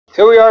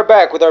Here we are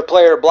back with our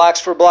player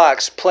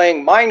Blox4Blocks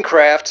playing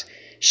Minecraft,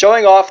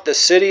 showing off the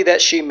city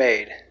that she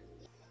made.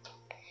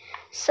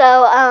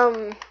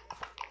 So,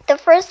 the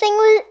first thing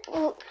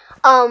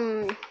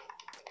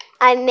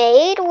I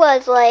made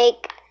was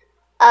like,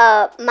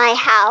 my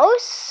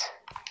house.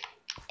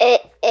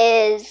 It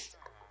is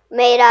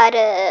made out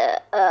of,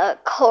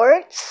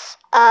 quartz,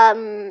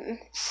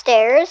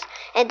 stairs,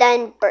 and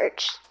then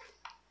birch.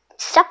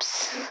 Stop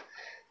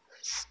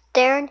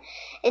staring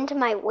into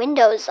my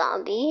window,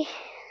 zombie.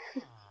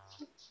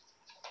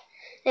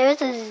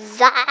 There's a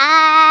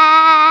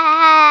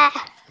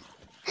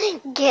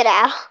Get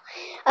out.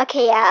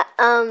 Okay, yeah,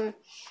 and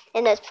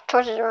there's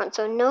torches around,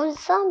 so no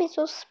zombies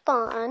will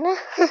spawn.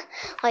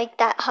 Like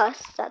that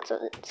husk, that's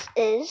what it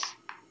is.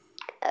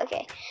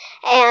 Okay.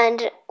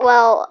 And,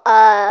 well,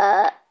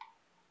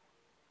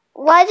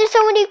 why is there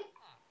so many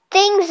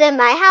things in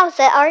my house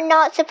that are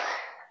not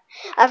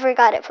I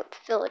forgot to put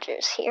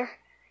villagers here.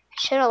 I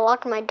should have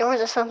locked my doors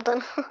or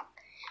something.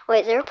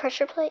 Wait, is there a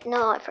pressure plate?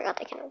 No, I forgot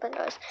they can open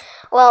doors.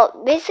 Well,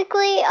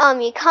 basically,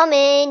 you come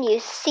in, you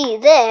see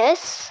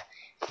this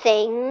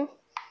thing,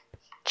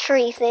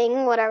 tree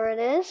thing, whatever it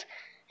is,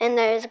 and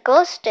there's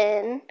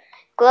glowstone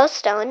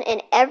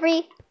in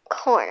every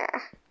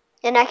corner.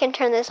 And I can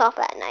turn this off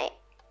at night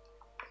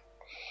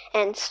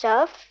and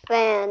stuff.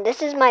 And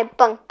this is my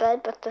bunk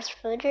bed, but this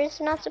villager is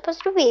not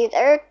supposed to be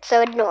there,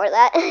 so ignore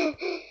that.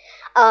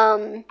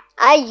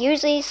 I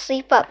usually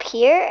sleep up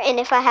here, and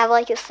if I have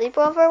like a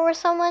sleepover with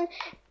someone,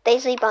 they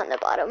sleep on the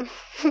bottom.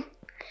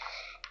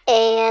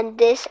 And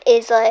this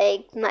is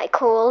like my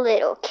cool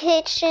little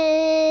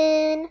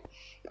kitchen,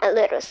 a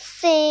little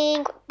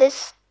sink,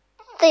 this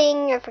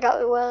thing, I forgot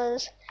what it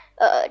was,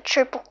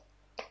 triple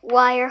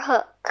wire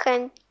hook,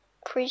 I'm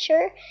pretty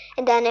sure.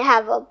 And then I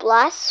have a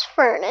blast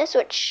furnace,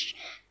 which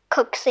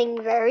cooks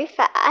things very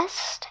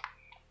fast.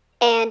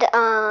 And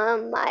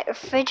my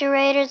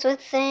refrigerators with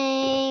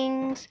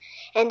things.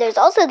 And there's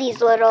also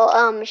these little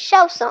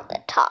shelves on the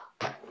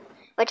top,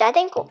 which I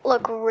think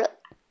look real.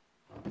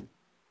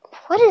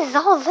 What is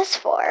all this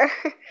for?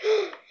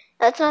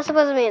 That's not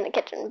supposed to be in the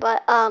kitchen,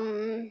 but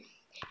and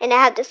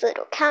I have this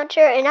little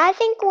counter, and I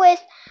think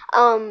with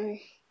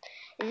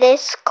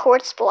this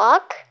quartz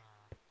block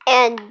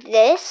and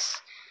this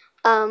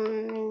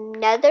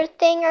nether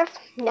thing or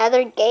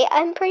nether gate,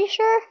 I'm pretty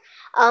sure.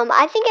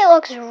 I think it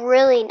looks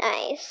really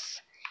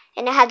nice.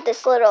 And I have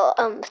this little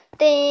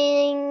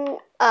thing,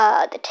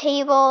 the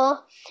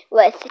table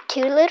with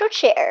two little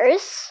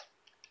chairs.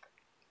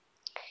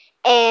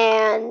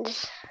 And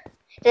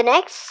the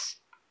next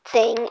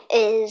thing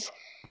is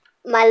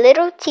my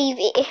little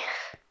TV,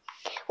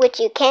 which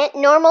you can't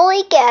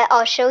normally get.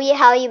 I'll show you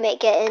how you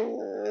make it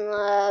in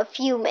a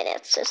few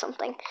minutes or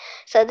something.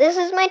 So this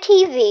is my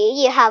TV.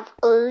 You have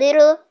a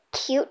little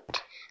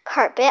cute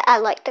carpet. I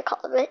like to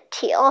call it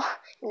teal.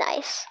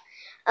 Nice.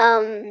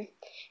 And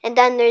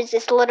then there's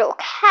this little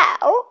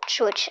couch,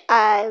 which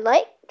I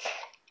like.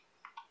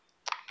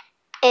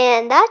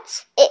 And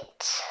that's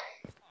it.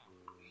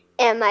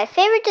 And my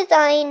favorite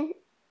design,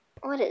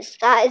 what is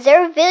that? Is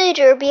there a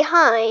villager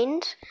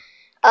behind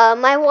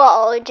my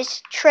wall,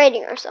 just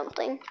trading or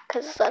something?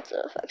 Because that's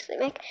the effects they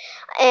make.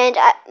 And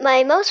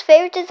my most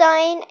favorite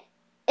design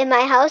in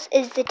my house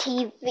is the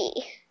TV.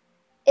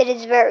 It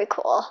is very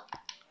cool.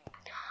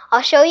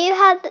 I'll show you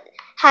how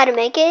to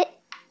make it.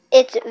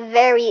 It's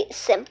very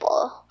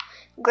simple.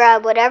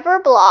 Grab whatever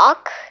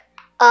block,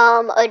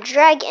 a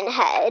dragon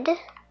head.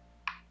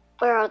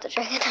 Where are the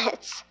dragon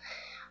heads?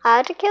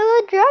 How to kill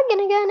a dragon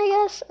again,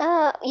 I guess.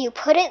 You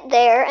put it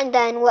there, and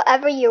then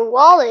whatever your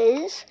wall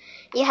is,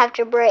 you have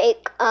to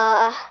break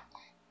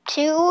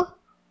two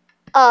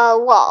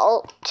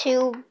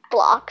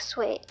blocks.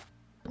 Wait,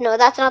 no,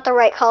 that's not the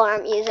right color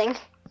I'm using.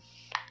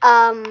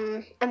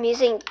 I'm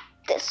using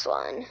this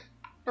one.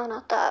 No,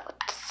 not that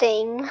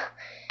thing.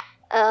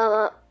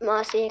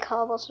 Mossy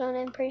cobblestone,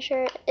 I'm pretty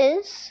sure it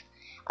is.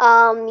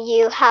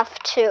 You have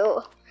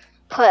to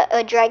put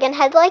a dragon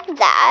head like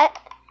that,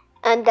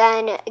 and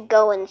then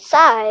go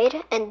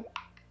inside and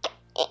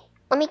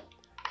let me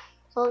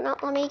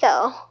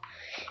go.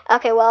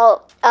 Okay,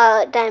 well,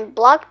 then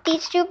block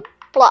these two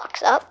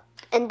blocks up,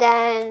 and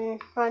then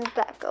run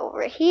back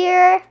over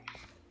here,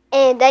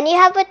 and then you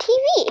have a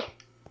TV.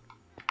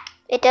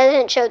 It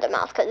doesn't show the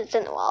mouth because it's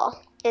in the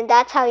wall, and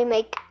that's how you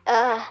make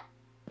the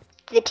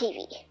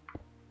TV.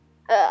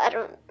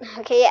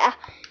 Okay, yeah.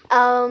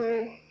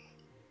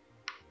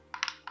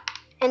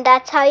 And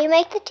that's how you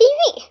make the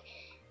TV.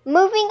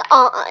 Moving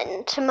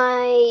on to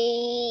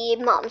my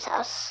mom's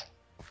house.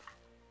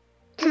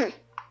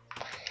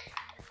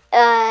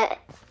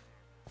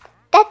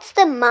 That's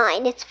the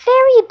mine. It's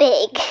very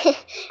big.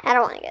 I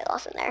don't want to get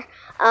lost in there.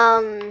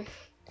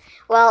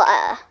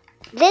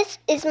 This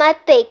is my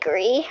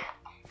bakery.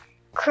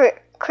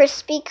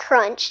 Crispy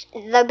Crunch,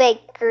 the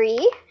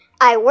bakery.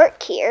 I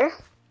work here.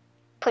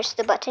 Push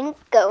the button,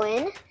 go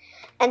in.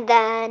 And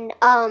then,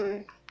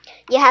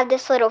 you have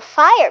this little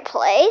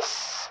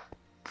fireplace.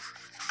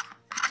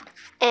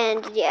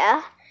 And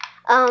yeah,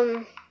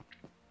 you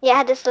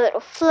have this little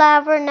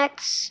flower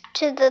next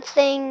to the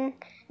thing.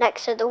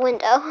 next to the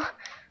window.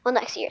 Well,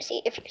 next to your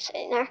seat if you're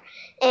sitting there.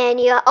 And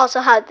you also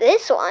have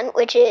this one,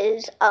 which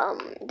is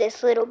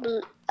this little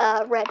blue,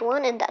 red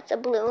one, and that's a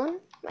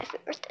balloon. My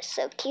favorite, they're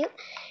so cute.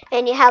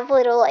 And you have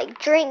little like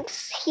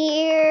drinks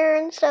here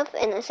and stuff,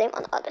 and the same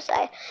on the other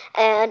side.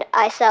 And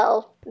I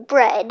sell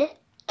bread,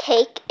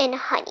 cake, and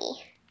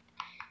honey.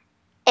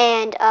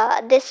 And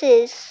this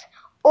is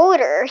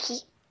order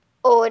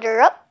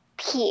up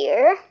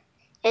here,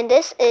 and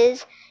this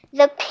is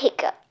the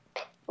pickup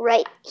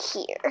right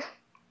here.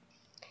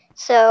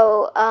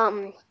 So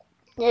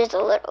there's a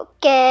little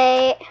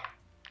gate.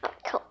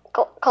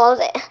 Close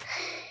it.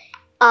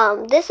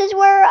 This is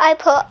where I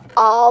put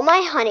all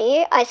my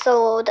honey. I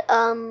sold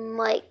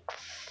like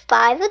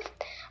five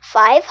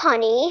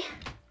honey,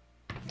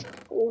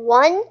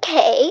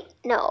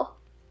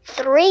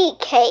 3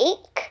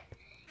 cake,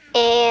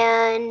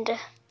 and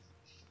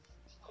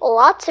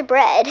lots of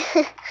bread.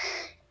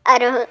 I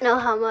don't know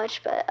how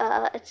much, but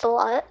it's a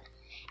lot.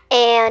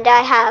 And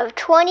I have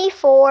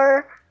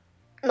 24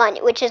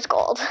 money, which is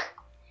gold.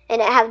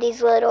 And I have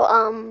these little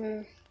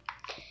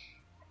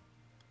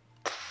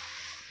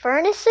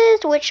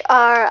furnaces, which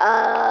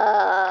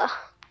are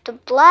the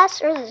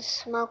blast or the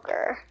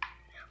smoker.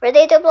 Were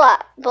they the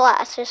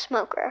blast or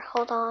smoker?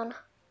 Hold on.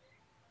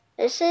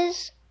 This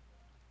is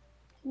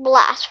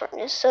blast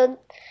furnace. So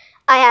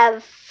I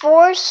have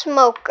 4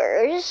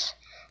 smokers.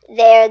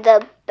 They're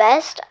the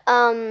best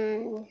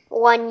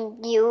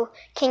one you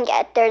can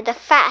get. They're the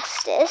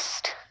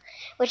fastest,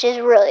 which is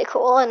really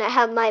cool. And I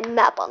have my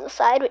map on the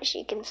side, which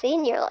you can see.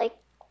 And you're like,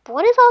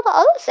 what is all the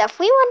other stuff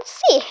we want to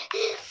see?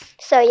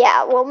 So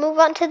yeah, we'll move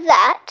on to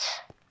that.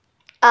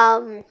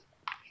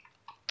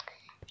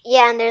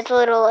 Yeah, and there's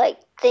little like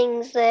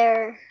things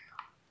there.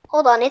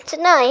 Hold on, it's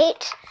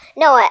night.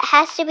 No, it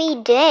has to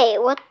be day.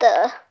 What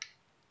the?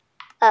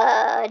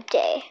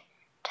 Day.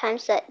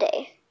 Times that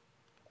day.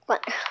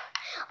 What?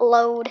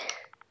 Load.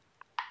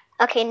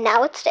 Okay,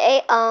 now it's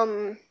day.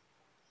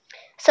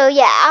 So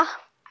yeah.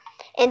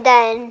 And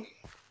then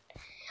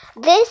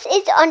this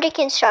is under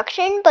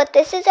construction, but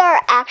this is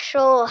our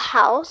actual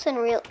house in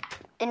real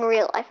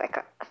life.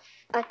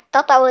 I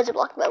thought that was a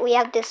block, but we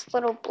have this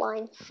little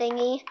blind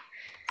thingy.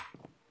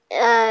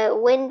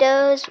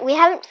 Windows. We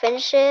haven't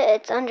finished it.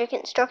 It's under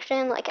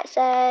construction, like I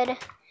said.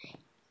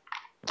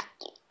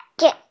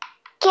 Get.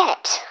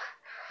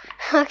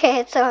 Okay,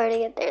 it's so hard to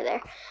get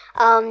there.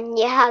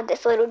 You have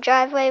this little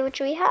driveway, which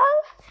we have.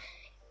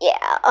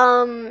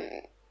 Yeah,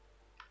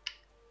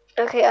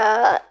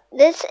 okay,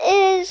 this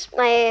is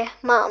my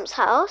mom's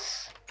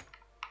house.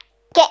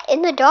 Get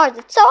in the doors.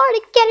 It's so hard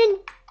to get in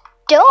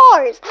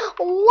doors.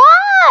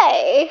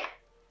 Why?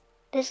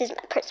 This is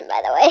my person,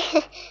 by the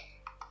way.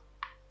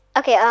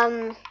 Okay,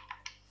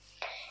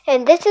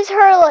 and this is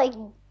her, like,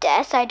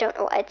 desk. I don't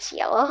know why it's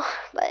yellow,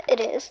 but it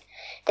is.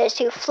 There's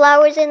 2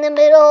 flowers in the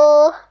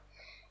middle.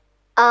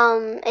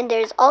 And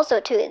there's also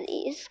 2 of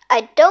these.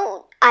 I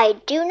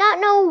do not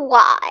know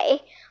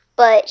why,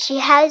 but she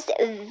has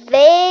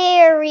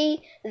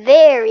very,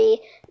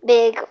 very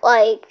big,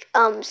 like,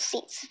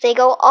 seats. They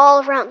go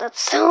all around.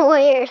 That's so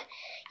weird.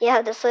 You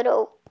have this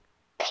little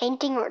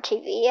painting or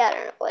TV. I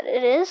don't know what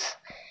it is.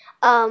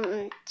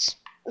 It's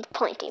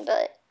pointing,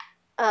 but,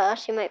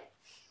 she might,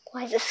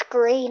 why is the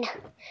screen?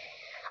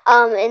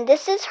 And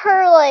this is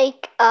her,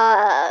 like,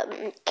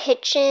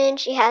 kitchen.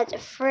 She has a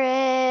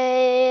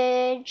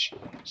fridge.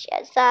 She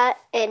has that.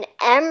 An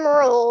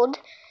emerald.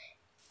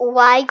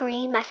 Why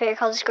green? My favorite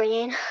color is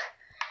green.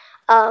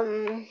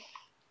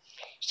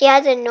 She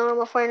has a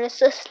normal furnace,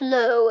 the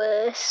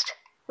slowest,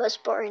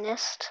 most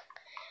boringest.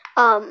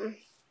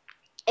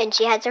 And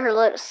she has her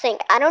little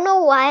sink. I don't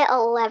know why a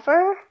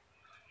lever.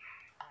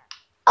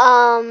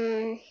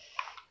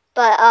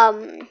 But,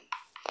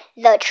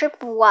 the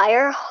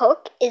tripwire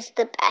hook is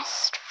the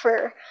best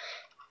for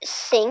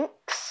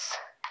sinks.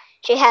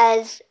 She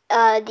has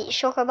these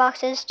sugar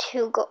boxes,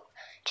 2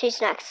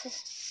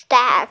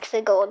 stacks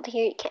of gold.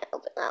 Here, you can't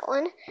open that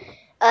one.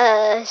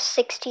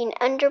 16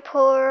 ender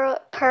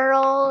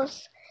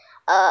pearls,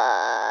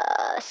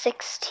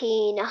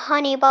 16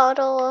 honey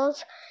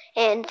bottles,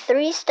 and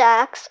 3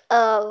 stacks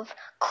of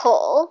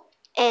coal,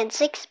 and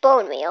 6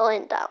 bone meal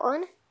in that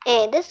one.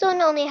 And this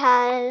one only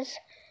has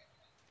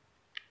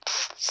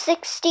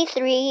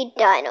 63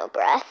 dino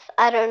breath.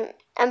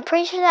 I'm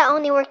pretty sure that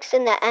only works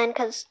in the end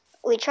because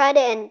we tried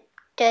it and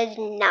does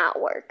not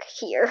work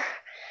here.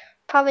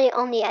 Probably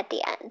only at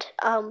the end.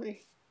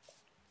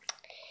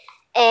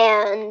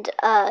 And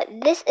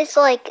this is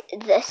like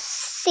the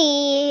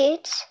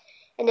seat,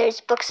 and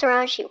there's books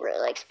around. She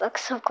really likes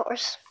books, of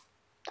course.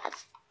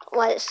 That's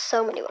why there's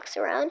so many books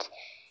around.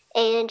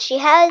 And she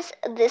has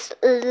this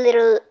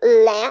little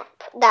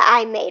lamp that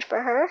I made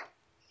for her.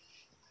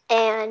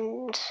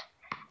 And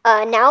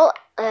now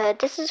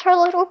this is her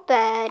little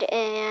bed,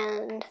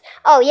 and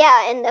oh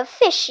yeah, and the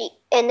fish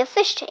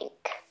tank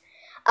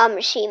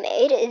she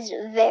made is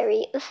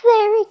very,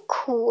 very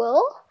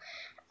cool.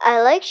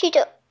 I like she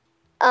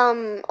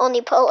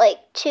only put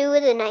like 2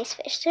 of the nice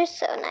fish. They're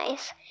so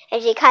nice.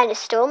 And she kind of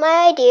stole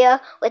my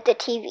idea with the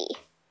TV.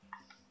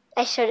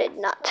 I should have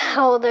not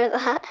told her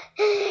that.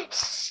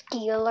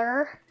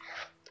 Stealer.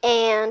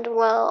 And,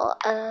 well,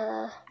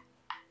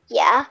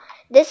 yeah.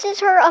 This is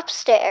her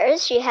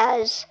upstairs. She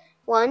has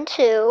 1,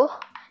 2,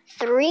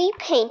 3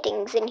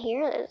 paintings in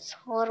here. There's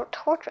a little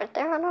torch right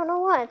there. I don't know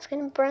why. It's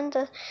going to burn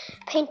the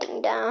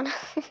painting down.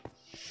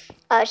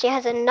 She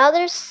has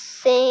another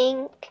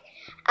sink.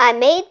 I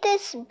made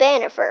this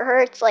banner for her.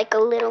 It's like a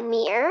little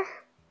mirror.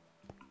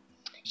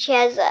 She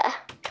has a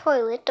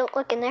toilet. Don't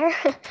look in there.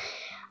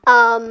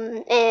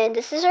 And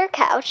this is her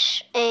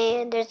couch.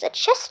 And there's a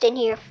chest in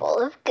here full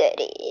of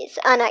goodies.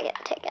 I'm not going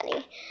to take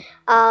any.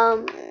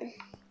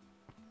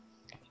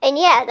 And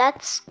yeah,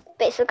 that's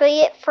basically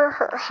it for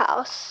her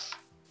house.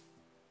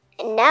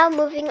 And now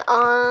moving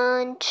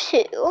on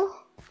to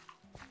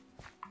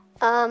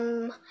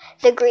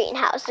the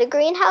greenhouse. The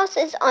greenhouse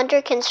is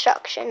under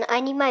construction. I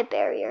need my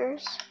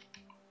barriers.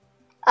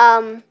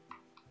 Oh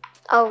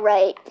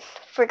right,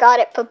 forgot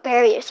it. Put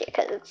barriers here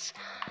because it's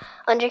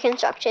under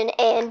construction.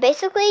 And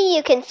basically,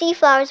 you can see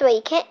flowers, but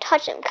you can't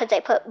touch them because I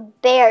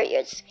put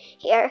barriers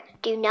here.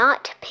 Do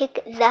not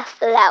pick the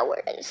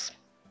flowers.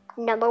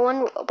 Number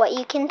 1 rule, but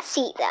you can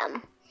see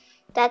them.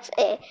 That's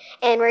it.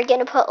 And we're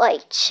gonna put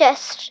like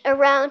chests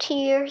around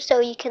here so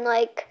you can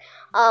like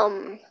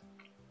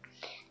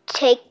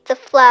take the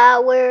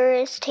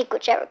flowers, take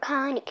whichever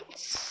kind, you can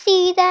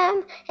see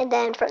them, and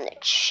then from the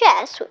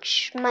chest,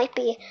 which might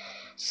be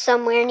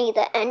somewhere near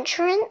the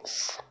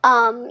entrance,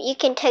 you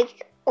can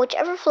take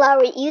whichever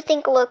flower you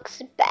think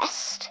looks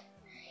best.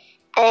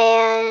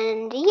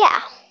 And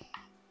yeah,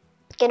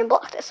 gonna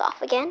block this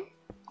off again.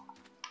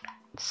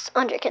 It's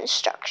under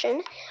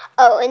construction.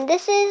 Oh, and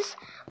this is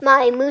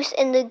my Moose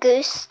and the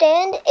Goose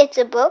stand. It's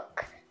a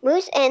book,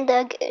 Moose and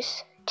the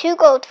Goose. 2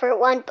 gold for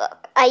 1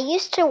 book. I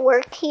used to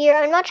work here.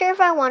 I'm not sure if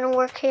I want to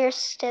work here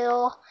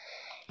still.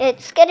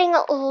 It's getting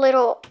a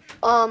little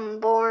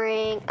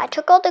boring. I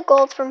took all the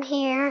gold from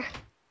here.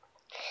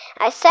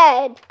 I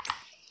said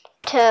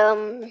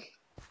to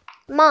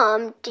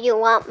Mom, do you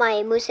want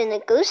my Moose and the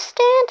Goose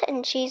stand?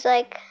 And she's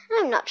like,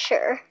 I'm not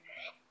sure.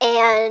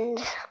 And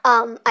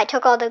I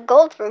took all the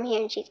gold from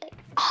here, and she's like,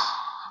 oh.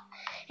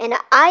 And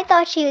I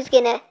thought she was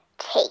gonna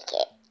take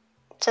it.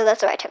 So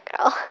that's why I took it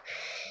all.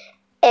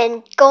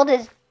 And gold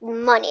is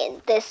money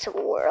in this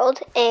world.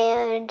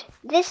 And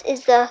this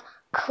is the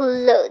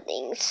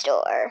clothing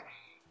store.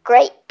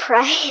 Great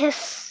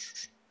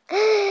price.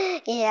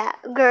 Yeah,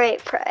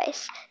 great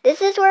price.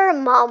 This is where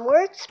Mom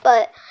works,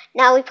 but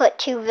now we put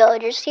 2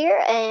 villagers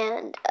here,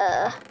 and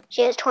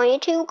she has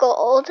 22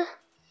 gold.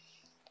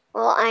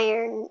 Well,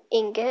 iron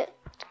ingot,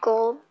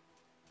 gold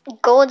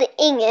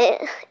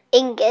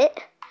ingot,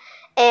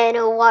 and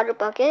a water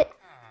bucket.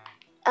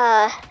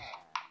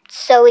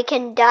 So we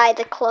can dye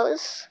the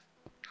clothes.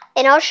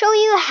 And I'll show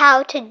you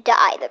how to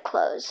dye the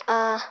clothes.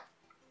 I'm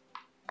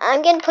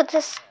gonna put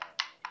this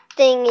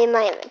thing in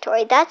my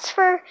inventory. That's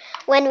for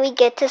when we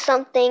get to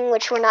something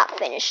which we're not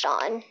finished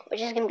on, which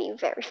is gonna be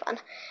very fun.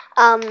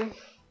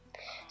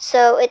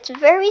 So it's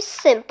very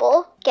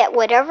simple. Get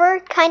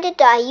whatever kind of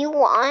dye you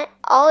want.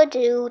 I'll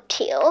do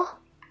teal.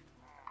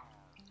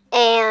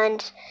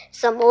 And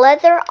some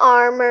leather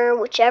armor,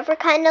 whichever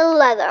kind of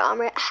leather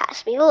armor. It has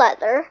to be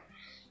leather.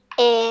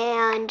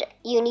 And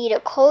you need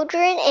a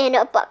cauldron and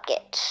a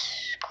bucket.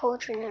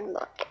 Cauldron and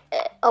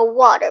bucket. A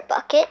water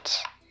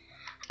bucket.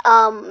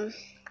 And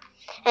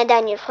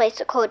then you place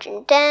the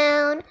cauldron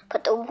down,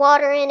 put the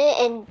water in it,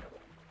 and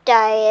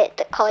dye it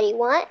the color you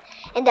want.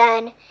 And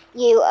then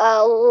you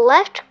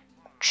left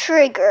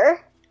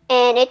trigger,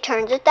 and it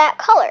turns it that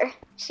color.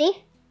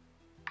 See?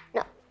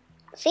 No.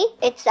 See?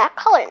 It's that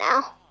color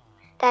now.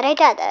 That I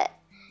dyed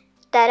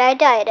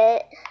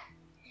it.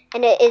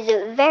 And it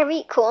is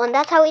very cool. And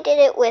that's how we did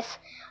it with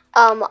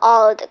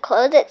all of the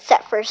clothes,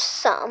 except for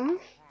some.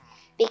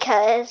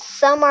 Because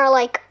some are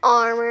like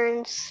armor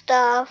and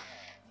stuff.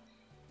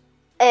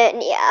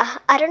 And yeah,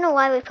 I don't know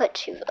why we put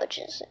 2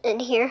 villages in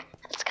here.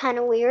 That's kind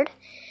of weird.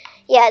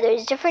 Yeah,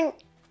 there's different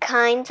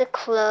kinds of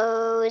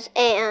clothes,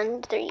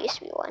 and there used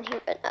to be one here,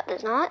 but no,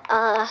 there's not.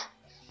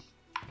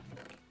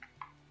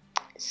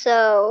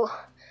 So,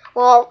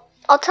 well,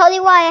 I'll tell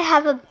you why I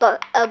have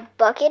a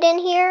bucket in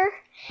here,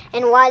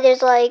 and why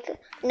there's like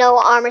no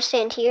armor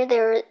stand here.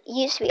 There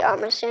used to be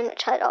armor stand,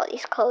 which had all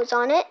these clothes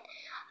on it.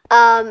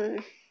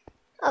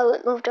 Oh,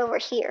 it moved over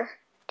here.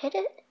 Did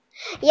it?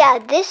 Yeah,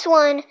 this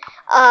one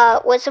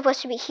was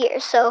supposed to be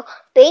here. So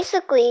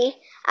basically,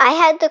 I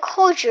had the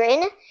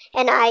cauldron,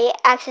 and I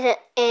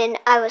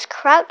was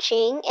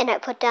crouching, and I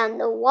put down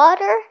the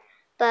water,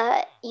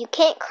 but you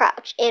can't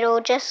crouch.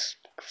 It'll just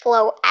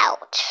flow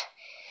out.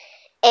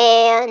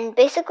 And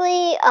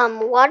basically,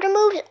 water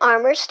moves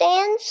armor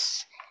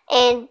stands,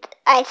 and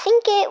I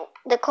think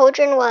the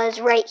cauldron was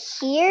right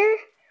here,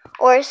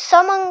 or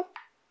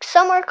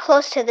somewhere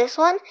close to this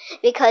one,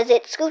 because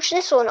it scooched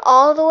this one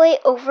all the way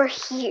over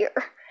here.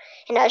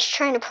 And I was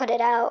trying to put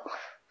it out.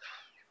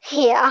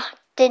 Yeah,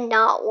 did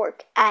not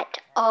work at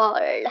all.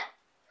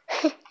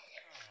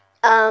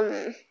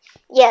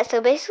 Yeah, so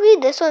basically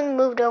this one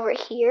moved over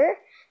here.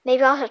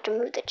 Maybe I'll have to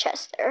move the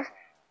chest there.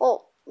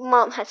 Well,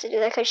 Mom has to do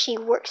that because she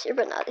works here,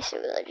 but not the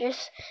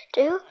villagers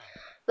do.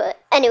 But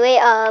anyway,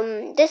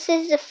 this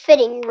is the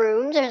fitting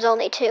room. There's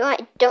only 2. I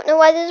don't know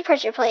why there's a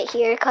pressure plate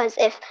here, because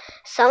if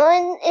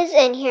someone is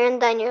in here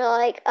and then you're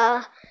like,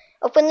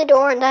 open the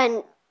door and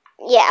then,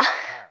 yeah.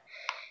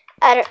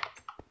 I don't,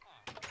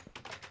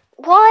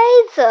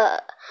 why is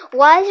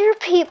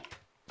there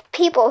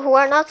people who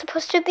are not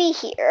supposed to be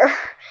here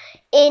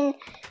in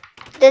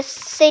the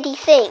city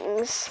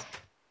things?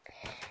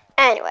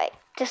 Anyway,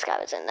 this guy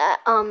was in that,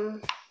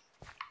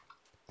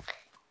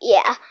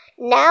 yeah.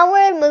 Now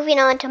we're moving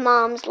on to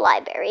Mom's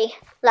library.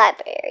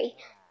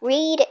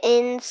 Read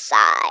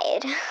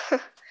inside.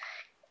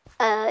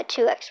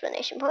 2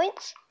 exclamation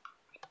points.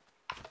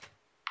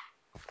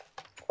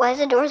 Why is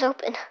the doors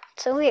open?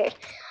 It's so weird.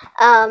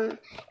 And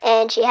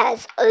she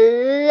has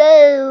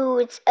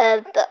loads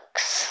of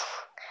books.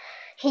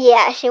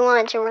 Yeah, she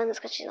wanted to run this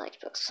because she likes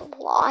books a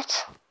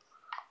lot.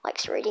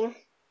 Likes reading.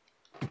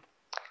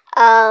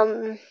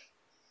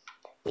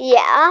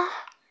 Yeah.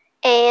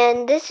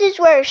 And this is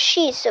where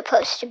she's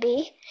supposed to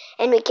be.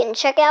 And we can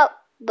check out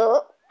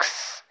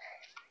books.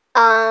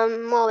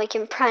 Well, we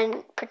can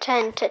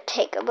pretend to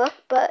take a book,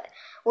 but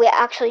we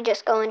actually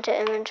just go into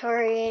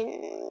inventory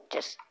and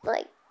just,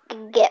 like,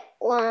 get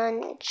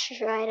one.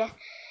 Try to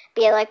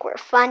be like we're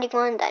finding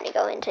one. Then you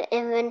go into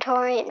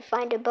inventory and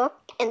find a book.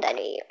 And then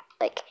you,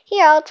 like,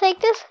 here, I'll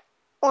take this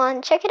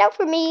one. Check it out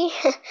for me.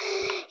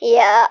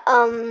 Yeah,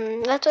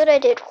 that's what I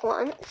did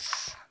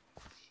once.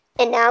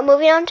 And now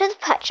moving on to the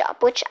pet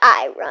shop, which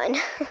I run.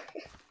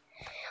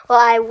 Well,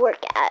 I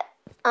work at,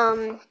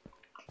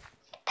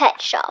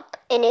 pet shop.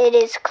 And it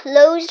is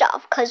closed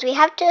off because we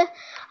have to,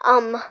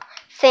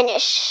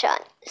 finish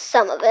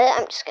some of it.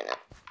 I'm just gonna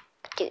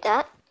do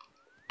that.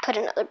 Put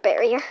another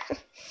barrier.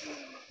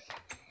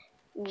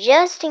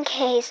 Just in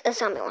case a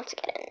zombie wants to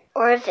get in.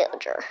 Or a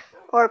villager.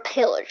 Or a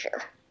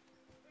pillager.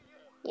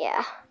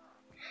 Yeah.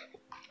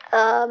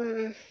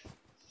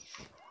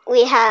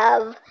 We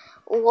have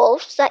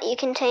wolves that you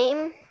can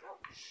tame.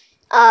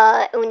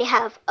 And we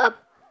have a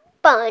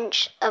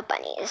bunch of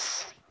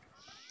bunnies.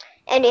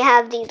 And you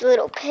have these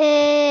little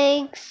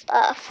pigs.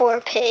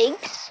 4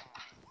 pigs.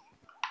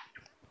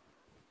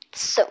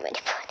 So many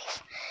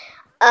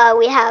bunnies.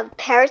 We have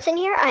parrots in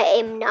here. I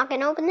am not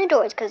going to open the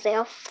doors because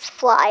they'll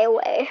fly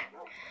away.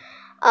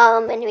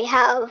 And we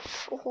have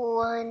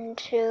 1,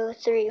 2,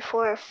 3,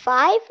 4, 5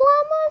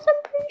 llamas,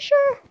 I'm pretty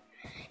sure.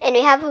 And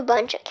we have a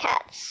bunch of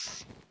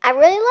cats. I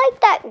really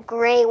like that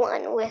gray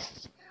one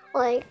with,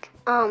 like,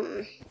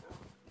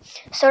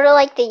 sort of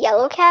like the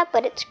yellow cat,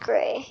 but it's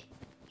gray.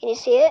 Can you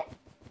see it?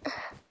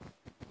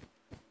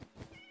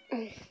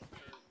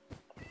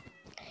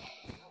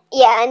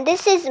 Yeah, and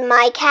this is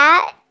my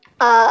cat.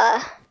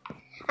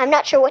 I'm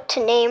not sure what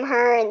to name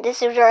her, and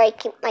this is where I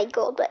keep my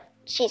gold, but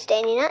she's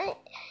standing on it.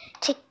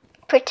 To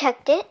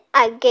protect it,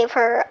 I gave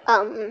her,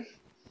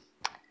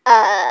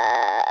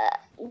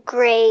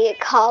 gray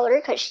collar,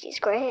 because she's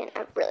gray, and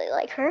I really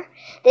like her.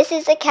 This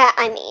is the cat,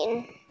 I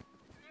mean,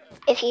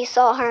 if you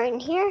saw her in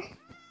here,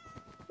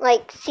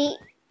 like, see,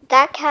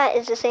 that cat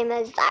is the same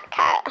as that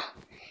cat.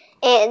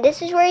 And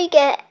this is where you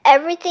get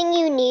everything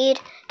you need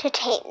to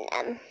tame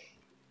them.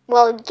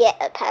 Well, get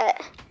a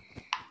pet.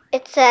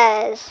 It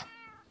says,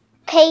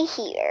 pay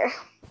here.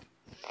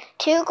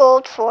 2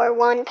 gold for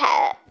 1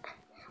 pet.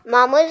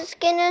 Mom was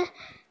gonna,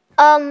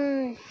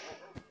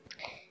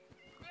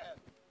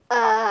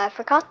 I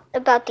forgot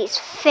about these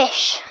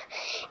fish.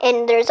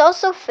 And there's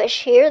also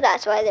fish here.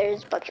 That's why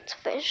there's buckets of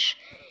fish.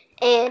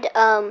 And,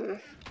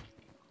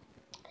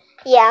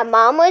 yeah,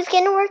 Mom was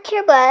gonna work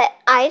here, but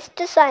I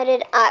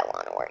decided I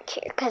want to work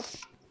here. Because,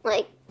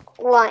 like,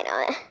 why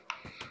not?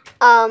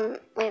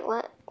 Wait,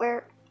 what?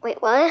 Where?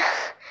 Wait, what?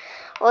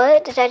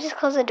 What? Did I just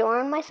close the door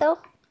on myself?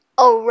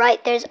 Oh,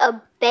 right, there's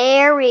a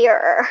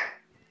barrier.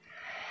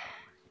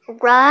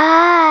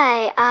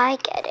 Right, I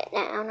get it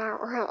now,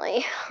 not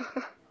really.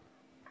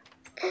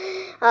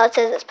 Oh, it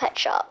says it's pet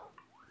shop.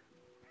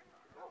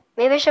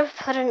 Maybe I should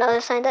put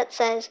another sign that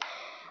says,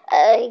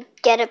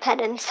 get a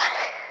pet inside.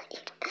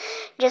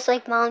 Just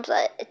like Mom's,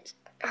 but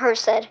her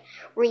said,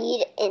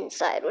 read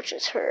inside, which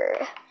is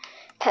her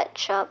pet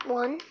shop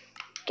one.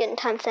 Getting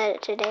time set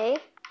it today.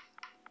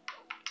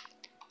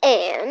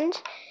 And,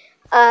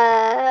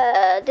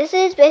 this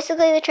is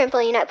basically the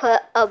trampoline. I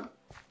put a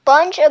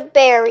bunch of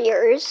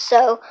barriers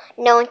so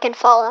no one can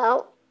fall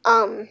out.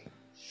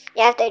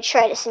 Yeah, if they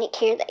try to sneak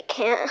here, they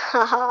can't.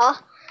 Haha.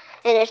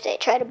 And if they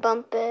try to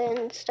bump it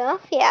and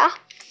stuff, yeah.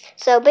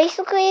 So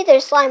basically,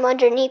 there's slime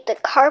underneath the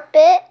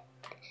carpet.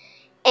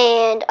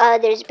 And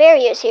there's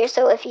barriers here.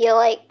 So if you,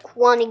 like,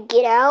 want to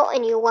get out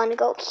and you want to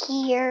go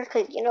here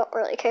because you don't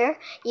really care,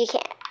 you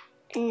can't.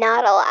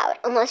 Not allowed.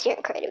 Unless you're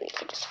in creative, you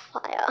can just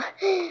fly out.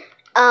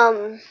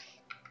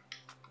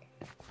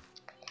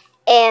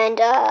 And,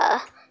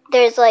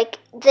 there's like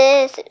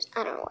this.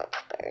 I don't know what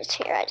prepares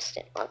here. I just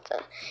didn't want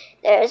to.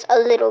 There's a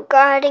little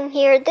garden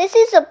here. This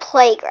is a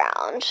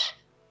playground.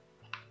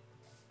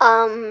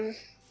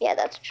 Yeah,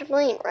 that's a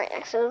trampoline right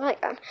next to the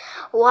playground.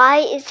 Why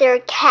is there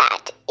a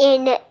cat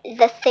in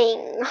the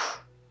thing?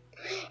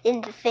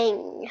 in the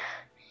thing.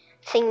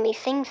 Sing me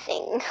sing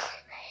sing.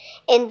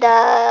 In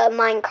the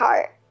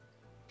minecart.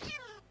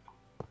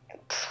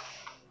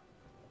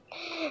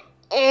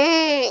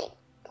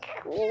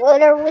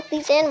 What are with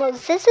these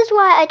animals? This is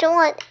why I don't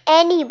want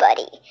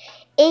anybody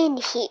in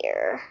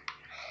here.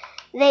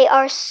 They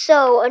are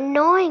so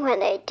annoying when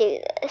they do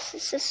this.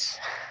 This is...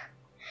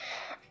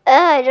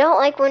 I don't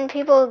like when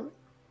people,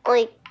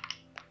 like,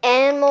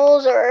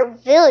 animals or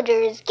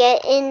villagers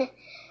get in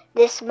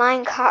this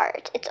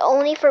minecart. It's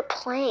only for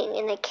playing,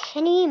 and they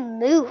can't even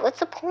move. What's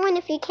the point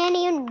if you can't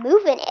even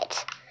move in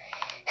it?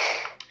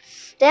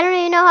 They don't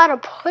even know how to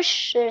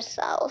push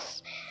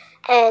themselves.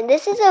 And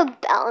this is a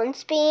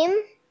balance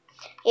beam.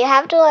 You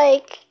have to,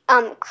 like,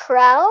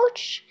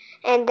 crouch,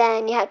 and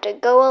then you have to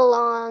go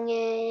along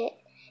it,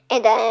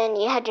 and then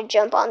you have to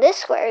jump on this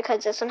square,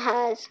 because this one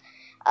has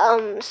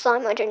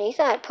slime underneath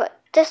it. I put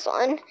this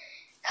one,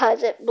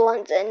 because it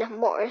blends in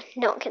more.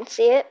 No one can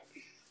see it.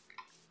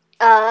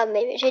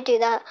 Maybe I should do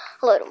that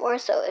a little more,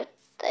 so if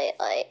they,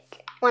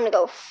 like, want to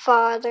go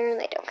farther and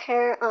they don't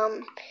care,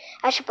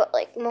 I should put,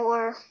 like,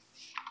 more.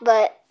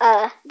 But,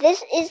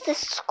 this is the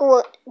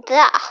school,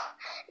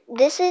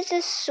 this is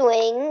the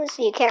swings.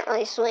 You can't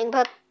really swing,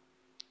 but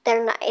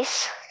they're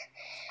nice.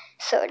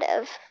 Sort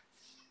of.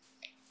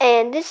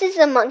 And this is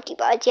the monkey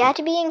bars. You have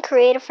to be in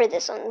creative for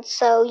this one.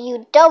 So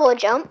you double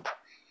jump,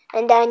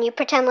 and then you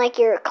pretend like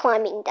you're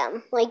climbing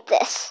them, like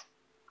this.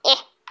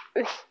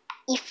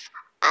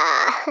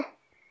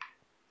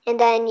 And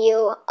then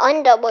you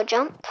undouble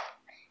jump,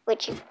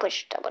 which you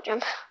push double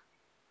jump.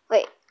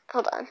 Wait,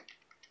 hold on.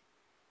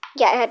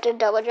 Yeah, I had to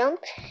double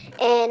jump,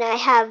 and I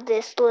have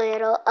this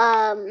little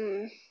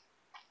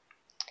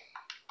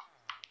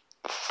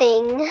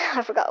thing.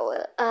 I forgot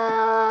what.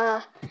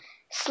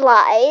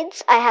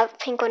 Slides. I have a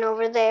pink one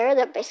over there.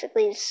 They're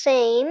basically the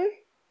same,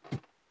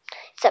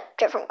 except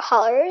different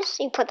colors.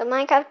 You put the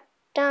minecart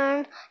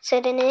down,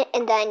 sit in it,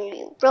 and then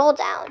you roll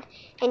down.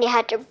 And you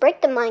have to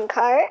break the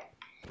minecart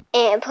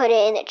and put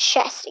it in the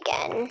chest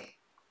again.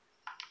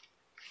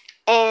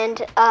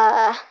 And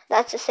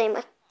that's the same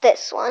with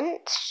this one.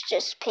 It's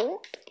just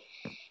pink.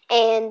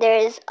 And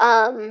there's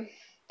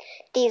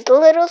these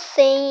little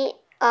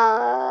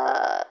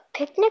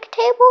picnic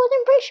tables.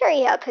 I'm pretty sure,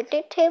 yeah,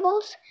 picnic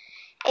tables.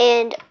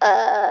 And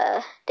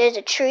there's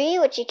a tree,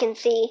 which you can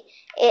see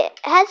it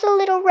has a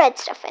little red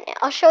stuff in it.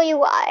 I'll show you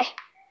why.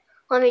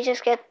 Let me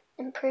just get,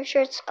 I'm pretty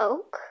sure it's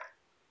oak.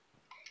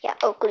 Yeah,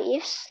 oak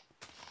leaves.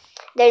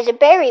 There's a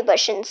berry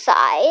bush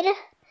inside,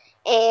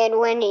 and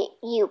when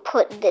you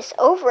put this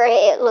over it,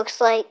 it looks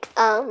like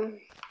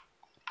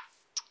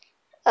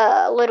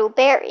little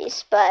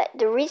berries. But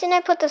the reason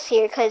I put this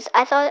here, because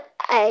I thought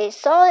I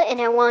saw it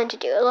and I wanted to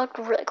do it. It looked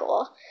really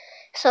cool.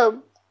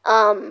 So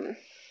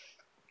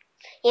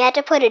you had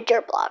to put a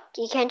dirt block.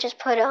 You can't just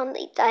put it on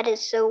leaf. That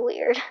is so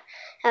weird.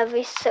 That would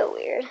be so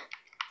weird.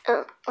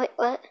 Oh, wait,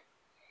 what?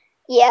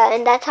 Yeah,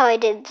 and that's how I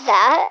did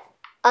that.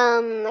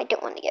 I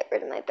don't want to get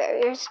rid of my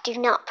barriers. Do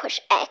not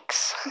push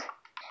X.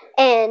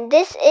 And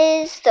this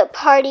is the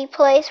party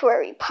place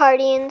where we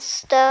party and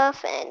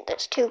stuff. And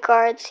there's 2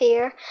 guards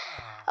here.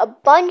 A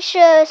bunch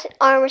of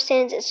armor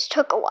stands. It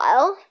took a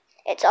while.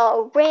 It's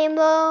all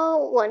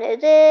rainbow. One of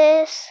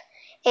this.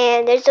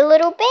 And there's a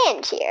little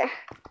band here.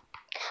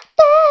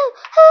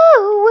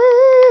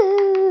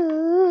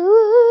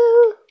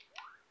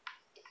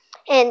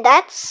 And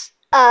that's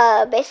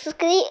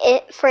basically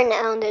it for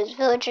now. There's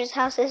villagers'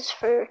 houses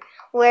for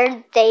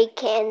where they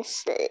can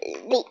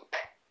sleep.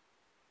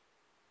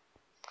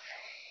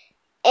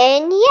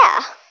 And yeah.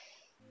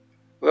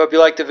 We hope you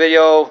liked the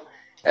video.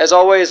 As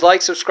always,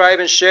 like, subscribe,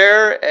 and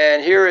share.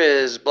 And here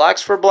is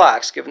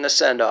Blox4Blocks giving the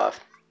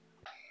send-off.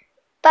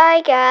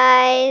 Bye,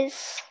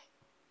 guys.